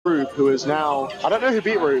Rube, who is now... I don't know who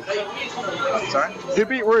beat Rube. Sorry? Who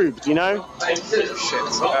beat Rube? Do you know? Shit.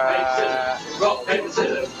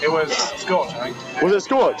 It was Scorch, I think. Was it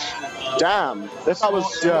Scorch? Damn. If that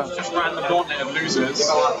was... Yeah. Just ran the gauntlet of losers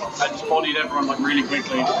and just bodied everyone like really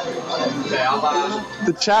quickly.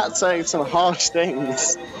 The chat's saying some harsh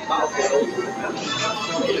things.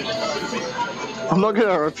 I'm not going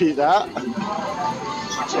to repeat that.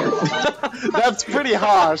 That's pretty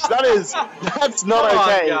harsh. That's not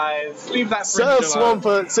okay. Guys, leave that Sir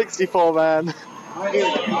Swampert 64, man.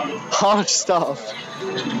 Harsh stuff.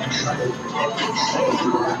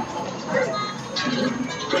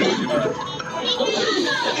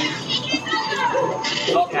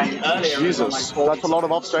 Jesus, that's a lot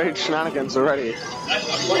of offstage shenanigans already.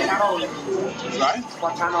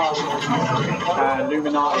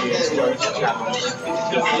 Illuminati is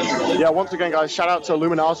Yeah, once again, guys, shout out to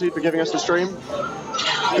Illuminati for giving us the stream.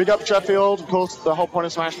 Big up Sheffield. Of course, the whole point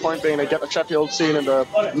of SmashPoint being to get the Sheffield scene and the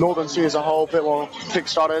northern scene as a whole a bit more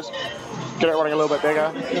kick-started. Get it running a little bit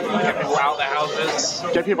bigger. Get people out their houses.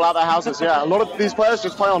 Get people out their houses, yeah. A lot of these players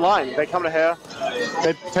just play online. They come to here,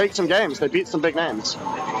 they take some games, they beat some big names.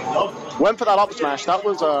 Went for that up smash. That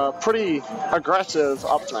was a pretty aggressive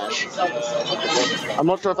up smash. I'm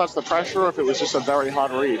not sure if that's the pressure or if it was just a very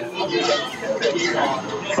hard read.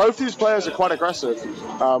 Both these players are quite aggressive,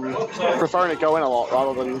 preferring to go in a lot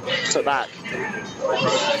rather than sit back.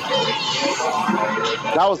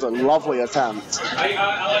 That was a lovely attempt.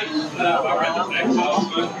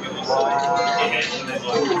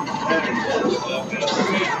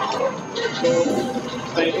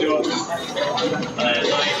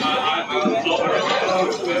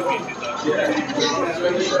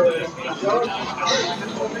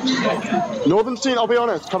 Northern scene, I'll be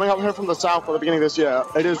honest, coming up here from the south at the beginning of this year,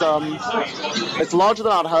 it is it's larger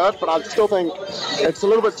than I'd heard, but I still think it's a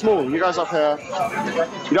little bit small. You guys up here,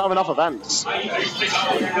 you don't have enough events.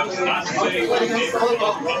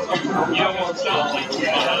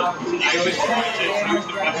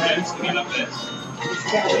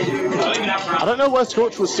 I don't know where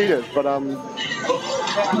Scorch was seated, but I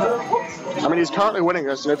mean, he's currently winning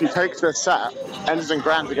this, and if he takes this set, ends in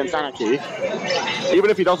grand against Anarchy,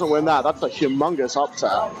 even if he doesn't win that, that's a humongous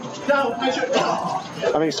upset.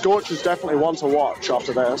 I mean, Scorch is definitely one to watch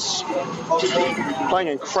after this. Playing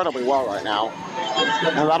incredibly well right now,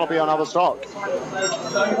 and that'll be another stock.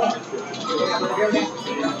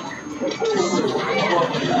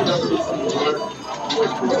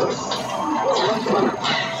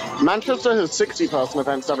 Manchester has 60-person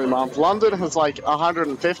events every month. London has like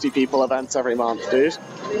 150 people events every month, dude.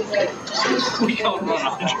 We can't run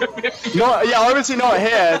 150. Yeah, obviously not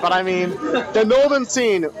here, but I mean, the northern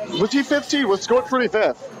scene, was he 50? Was Scorch really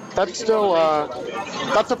 5th? That's still,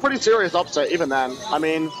 that's a pretty serious upset even then. I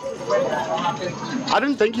mean, I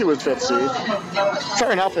didn't think he was 5th seed.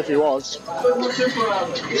 Fair enough if he was.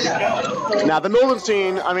 Now, the northern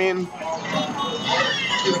scene, I mean,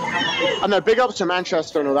 I don't know, big ups to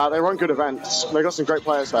Manchester and all that. They run good events. They got some great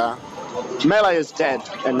players there. Melee is dead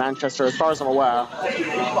in Manchester, as far as I'm aware.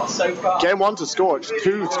 Game 1 to Scorch,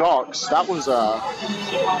 2 stocks. That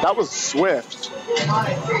was swift.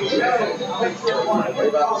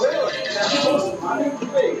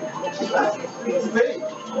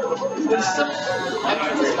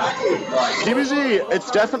 DBZ,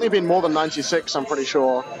 it's definitely been more than 96, I'm pretty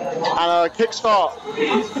sure. And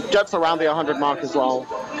Kickstart gets around the 100 mark as well.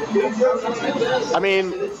 I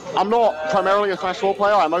mean, I'm not primarily a Smash 4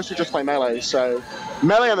 player, I mostly just play Melee, so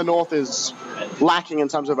Melee in the north is lacking in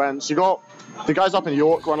terms of events. You got the guys up in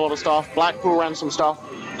York run a lot of stuff, Blackpool ran some stuff,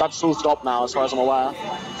 that's all stopped now as far as I'm aware.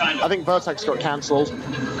 I think Vertex got cancelled.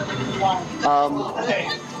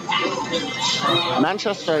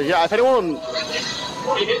 Manchester, yeah, if anyone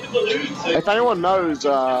knows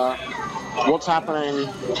what's happening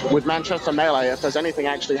with Manchester Melee, if there's anything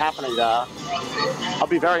actually happening there, I'll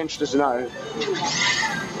be very interested to know.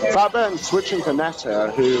 FATBEN switching to Ness here,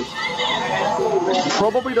 who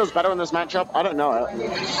probably does better in this matchup. I don't know it.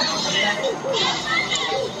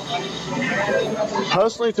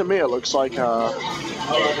 Personally, to me, it looks like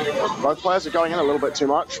both players are going in a little bit too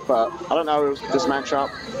much, but I don't know this matchup.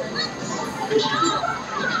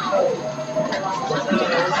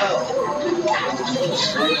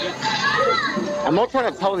 I'm not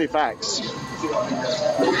trying to tell any facts.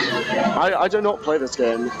 I do not play this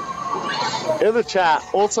game. In the chat,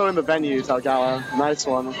 also in the venue, Talgala. Nice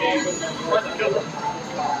one.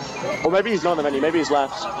 Or maybe he's not in the venue, maybe he's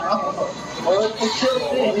left.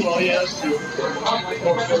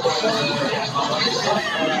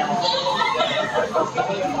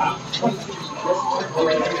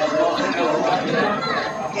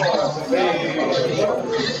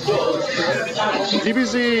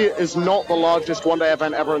 DBZ is not the largest one-day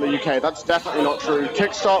event ever in the UK. That's definitely not true.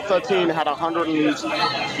 Kickstart 13 had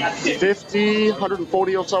 150,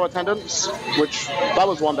 140 or so attendance, which that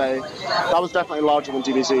was one day. That was definitely larger than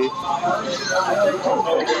DBZ.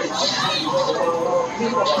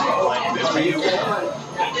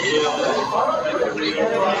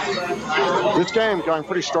 This game going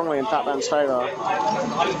pretty strongly in FATBEN's favor.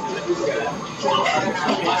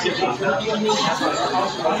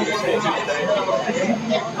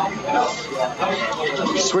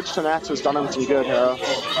 Switch to Ness has done him some good here.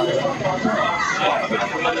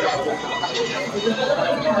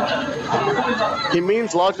 He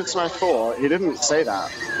means larger Smash 4. He didn't say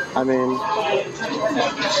that. I mean...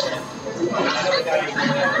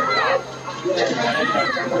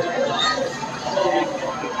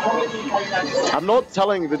 I'm not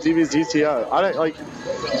telling the DBZTO. I don't like...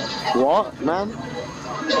 What, man?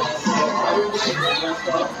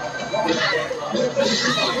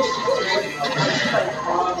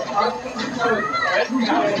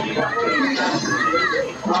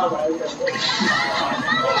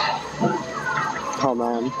 Oh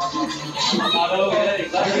man.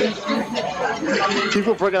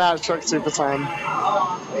 People bringing out Truck Super Time.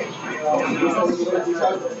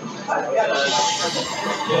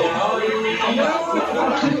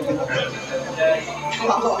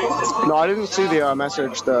 No, I didn't see the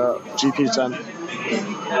message the GP sent.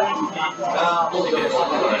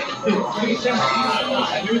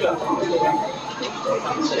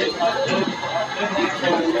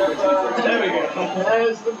 There we go.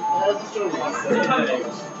 There's the story.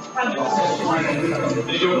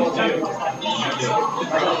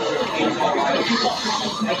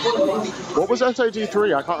 What was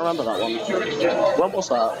SAD3? I can't remember that one. When was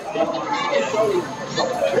that?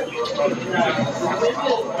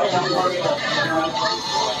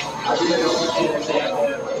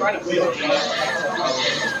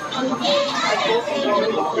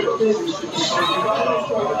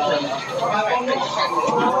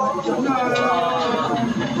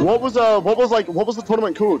 What was the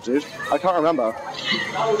tournament called, dude? I can't remember.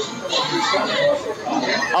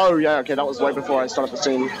 Oh yeah, okay, that was way before I started the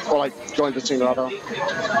scene, or like joined the scene rather.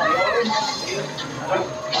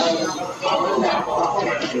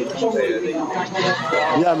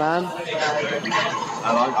 Yeah, man.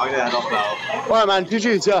 I'm gonna head off now. Alright, man.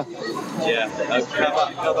 GG's, yeah. Yeah.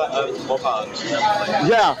 What part?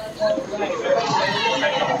 Yeah.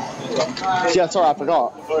 Yeah, sorry, I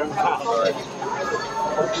forgot.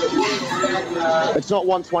 It's not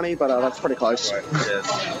 120, but that's pretty close.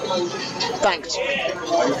 Thanks.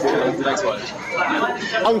 Next one.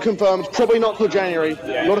 Unconfirmed. Probably not till January.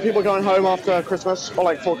 A lot of people are going home after Christmas, or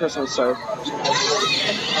like for Christmas, so.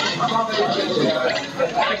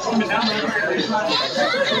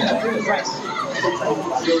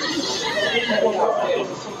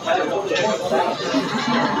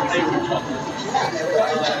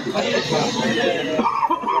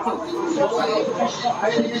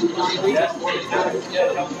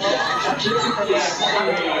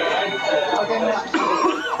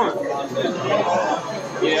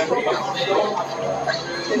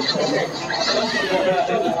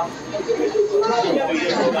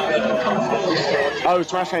 Oh,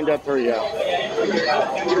 Smash ain't dead 3 yet.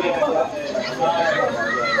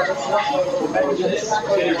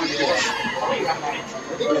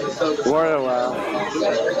 Wow.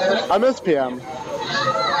 I miss PM.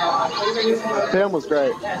 PM was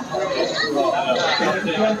great.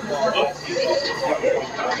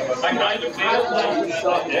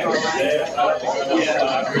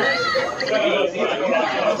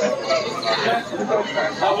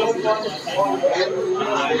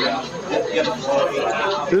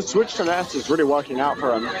 This switch to Ness is really working out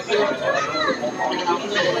for him.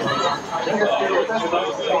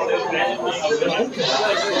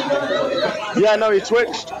 Yeah, no, he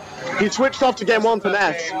switched. He switched off to game 1 to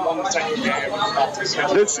Ness.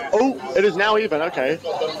 It is now even, okay.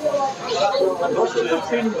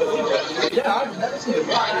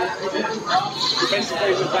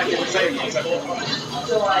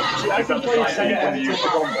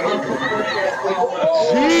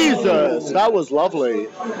 Jesus, that was lovely.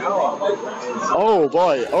 Oh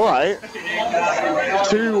boy, alright.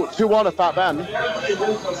 2-1 at FATBEN.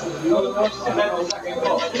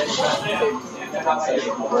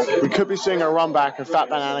 We could be seeing a run back of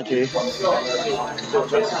FATBEN Anarchy.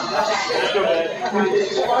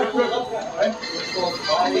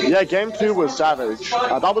 Yeah, game 2 was savage.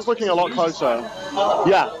 That was looking a lot closer.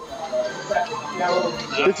 Yeah.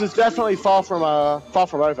 This is definitely far from over.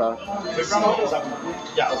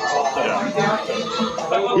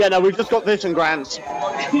 Yeah, no, we've just got this in Grants.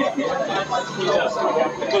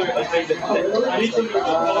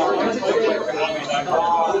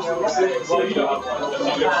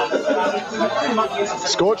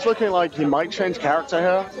 Scorch looking like he might change character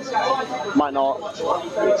here. Might not.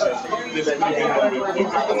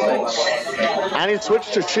 And he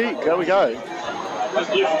switched to Sheik. There we go.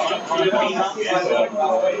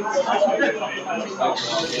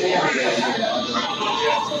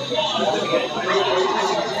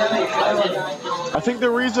 I think the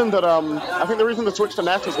reason the switch to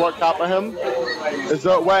Ness has worked out for him is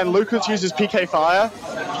that when Lucas uses PK Fire,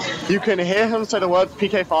 you can hear him say the words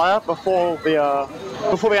PK Fire before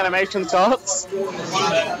the animation starts.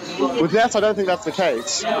 With Ness, I don't think that's the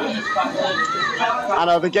case. And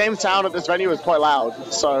the game sound at this venue is quite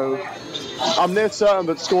loud, so I'm near certain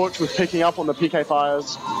that Scorch was picking up on the PK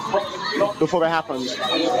Fires before they happened.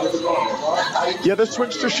 Yeah, the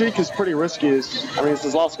switch to Sheik is pretty risky. I mean, it's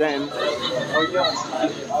his last game.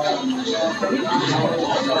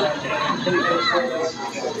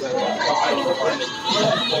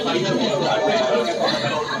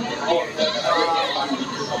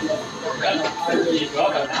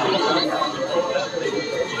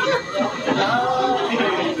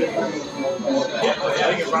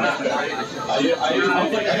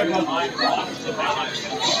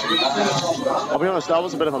 I'll be honest, that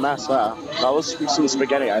was a bit of a mess there. That was some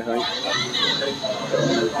spaghetti, I think.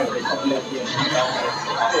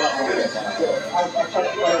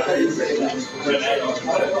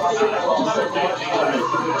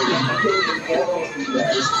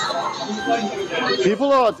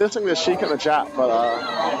 People are dissing the Sheik in the chat, but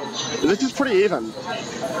this is pretty even.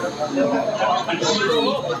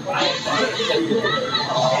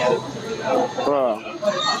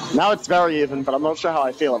 Now it's very even, but I'm not sure how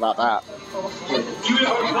I feel about that.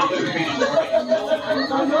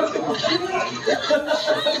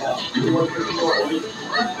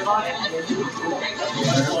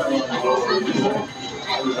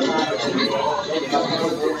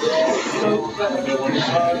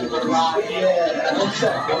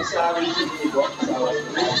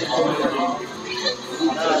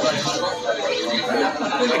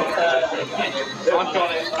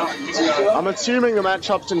 I'm assuming the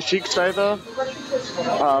matchup's in Sheik's favor.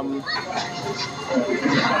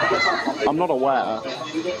 I'm not aware,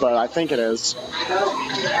 but I think it is.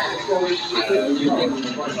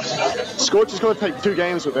 Scorch is going to take 2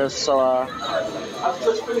 games with this, so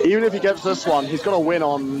even if he gets this one, he's going to win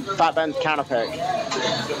on FATBEN's counter pick.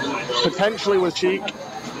 Potentially with Sheik,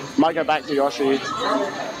 might go back to Yoshi.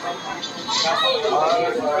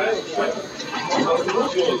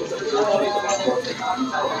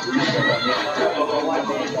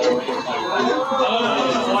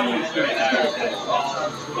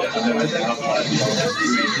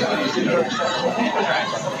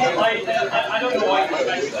 I don't know why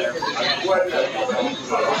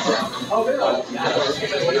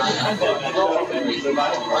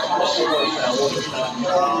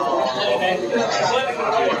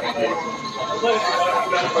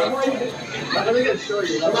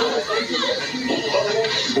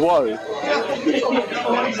Whoa.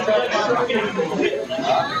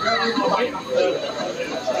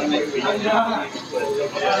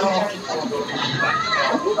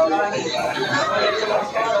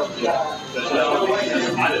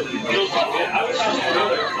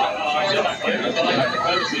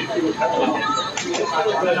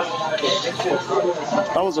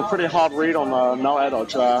 That was a pretty hard read on no air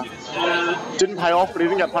dodge there. Didn't pay off, but he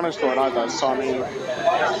didn't get punished for it either, so I mean,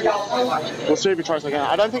 we'll see if he tries again.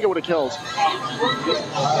 I don't think it would have killed.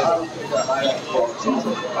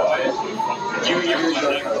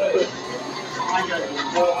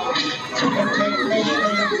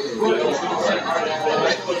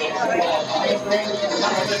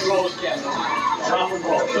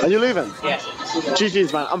 Are you leaving? Yes.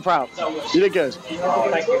 GG's, man. I'm proud. You did good.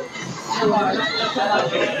 Thank you.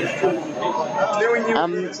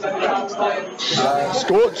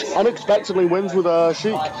 Scorch unexpectedly wins with a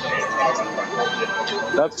Sheik.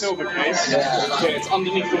 That's still the case. Yeah, it's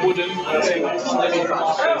underneath the wooden.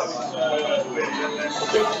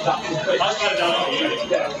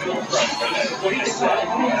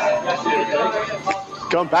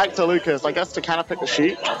 going back to Lucas, I guess to kind of pick the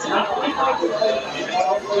Sheik.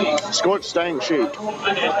 Scorch staying Sheik.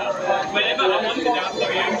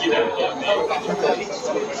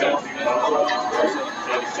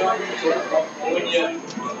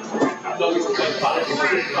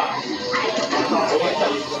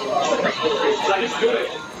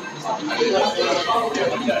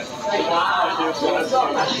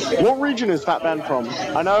 What region is FATBEN from?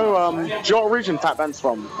 I know, do you know what region FATBEN's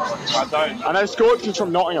from? I don't. I know Scorch is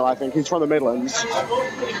from Nottingham, I think. He's from the Midlands.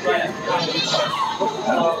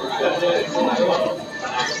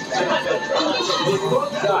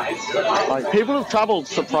 Like, people have travelled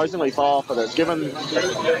surprisingly far for this, given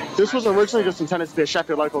this was originally just intended to be a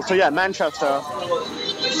Sheffield local. So yeah, Manchester.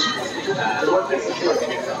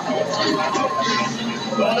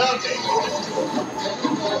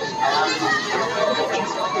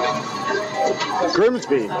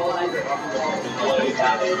 Grimsby.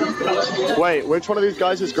 Wait, which one of these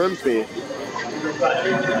guys is Grimsby?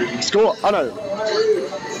 Score. Oh no.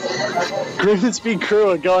 Grimsby crew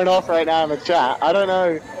are going off right now in the chat. I don't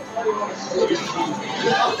know.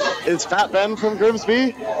 Is FATBEN from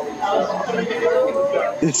Grimsby?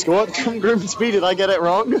 Is Scorch from Grimsby? Did I get it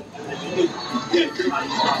wrong?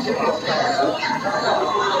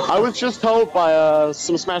 I was just told by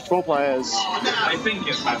some Smash 4 players I think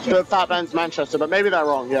it's Manchester. that FATBEN's Manchester, but maybe they're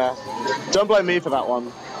wrong, yeah. Don't blame me for that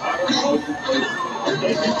one.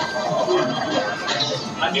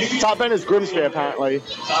 FATBEN is Grimsby, apparently.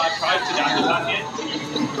 I tried to download it,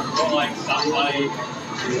 but like stuff like.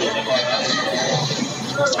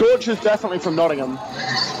 Scorch is definitely from Nottingham.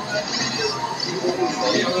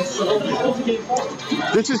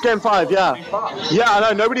 This is game 5, yeah. Yeah, I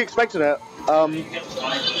know, nobody expected it.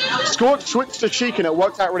 Scorch switched to Sheik and it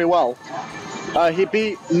worked out really well. He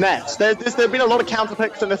beat Ness. There's been a lot of counter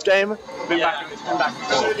picks in this game. Yeah.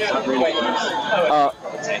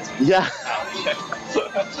 Yeah.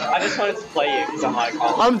 I just wanted to play it because I'm like,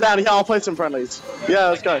 oh. I'm down, yeah, I'll play some friendlies. Yeah,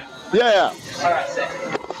 let's go. Yeah. Alright, sick.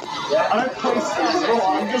 I don't play Smash, bro.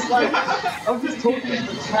 I'm just talking to the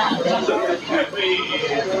chat.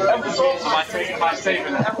 My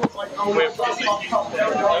statement with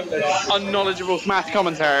unknowledgeable Smash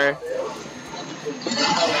commentary.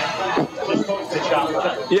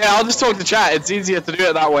 Yeah, I'll just talk to chat. It's easier to do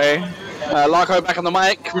it that way. Larko back on the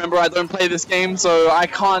mic. Remember, I don't play this game, so I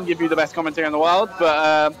can't give you the best commentary in the world.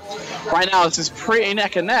 But right now, this is pretty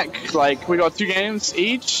neck and neck. Like, we got 2 games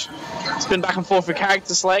each. It's been back and forth with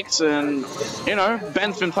character selects, and you know,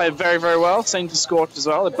 Ben's been played very, very well. Same to Scorch as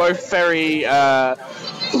well. They're both very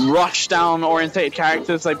rush down orientated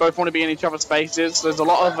characters. They both want to be in each other's faces. There's a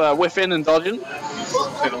lot of whiffing and dodging. A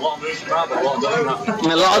lot of moves around, a lot of nothing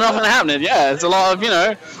happening. A lot of nothing happening, yeah. There's a lot of, you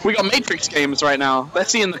know, we got Matrix games right now.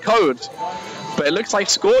 Let's see in the code. But it looks like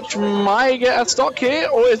Scorch might get a stock here,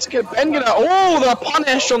 or it's Ben gonna, oh, the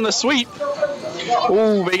punish on the sweep.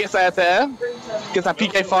 Oh, but he gets that there. Gets that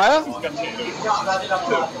PK fire.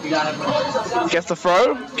 Gets the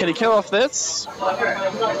throw. Can he kill off this?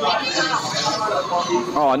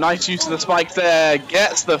 Oh, nice use of the spike there.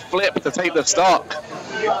 Gets the flip to take the stock.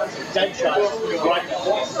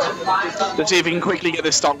 Let's see if he can quickly get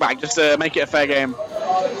this stock back, just to make it a fair game.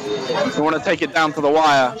 We want to take it down to the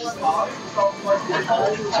wire.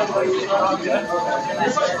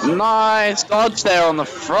 Nice dodge there on the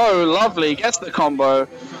throw. Lovely. Gets the combo.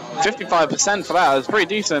 55% for that. It's pretty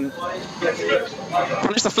decent.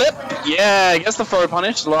 Punish the flip. Yeah, gets the throw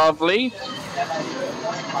punish. Lovely.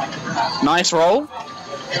 Nice roll.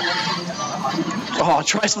 Oh,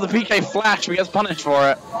 tries for the PK flash, but gets punished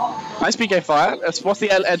for it. Nice PK fire. What's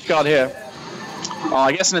the edge guard here? Oh,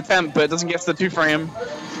 I guess an attempt, but it doesn't get to the 2-frame.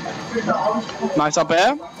 Nice up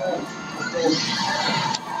air.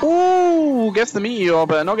 Ooh, gets the meteor,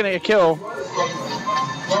 but not going to get a kill.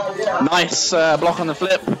 Nice block on the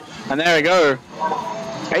flip. And there we go.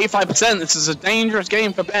 85%. This is a dangerous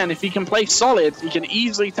game for Ben. If he can play solid, he can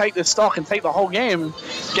easily take this stock and take the whole game,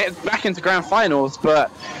 get back into grand finals. But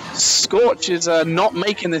Scorch is not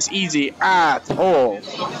making this easy at all.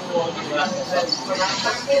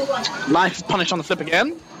 Nice punish on the flip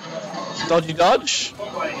again. Dodgy dodge.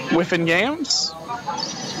 Whiffing games.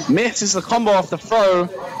 Misses the combo off the throw.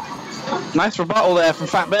 Nice rebuttal there from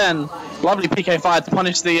FATBEN. Lovely PK fire to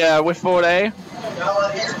punish the whiff forward A.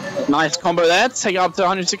 Nice combo there to take it up to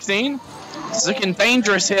 116. It's looking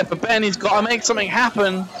dangerous here for Ben. He's got to make something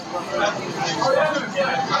happen.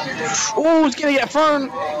 Oh, he's going to get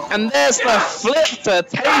thrown. And there's the flip to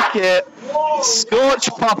take it. Scorch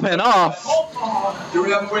popping off.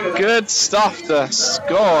 Good stuff to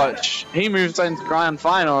Scorch. He moves into grand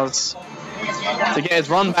finals to get his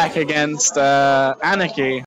run back against Anarchy.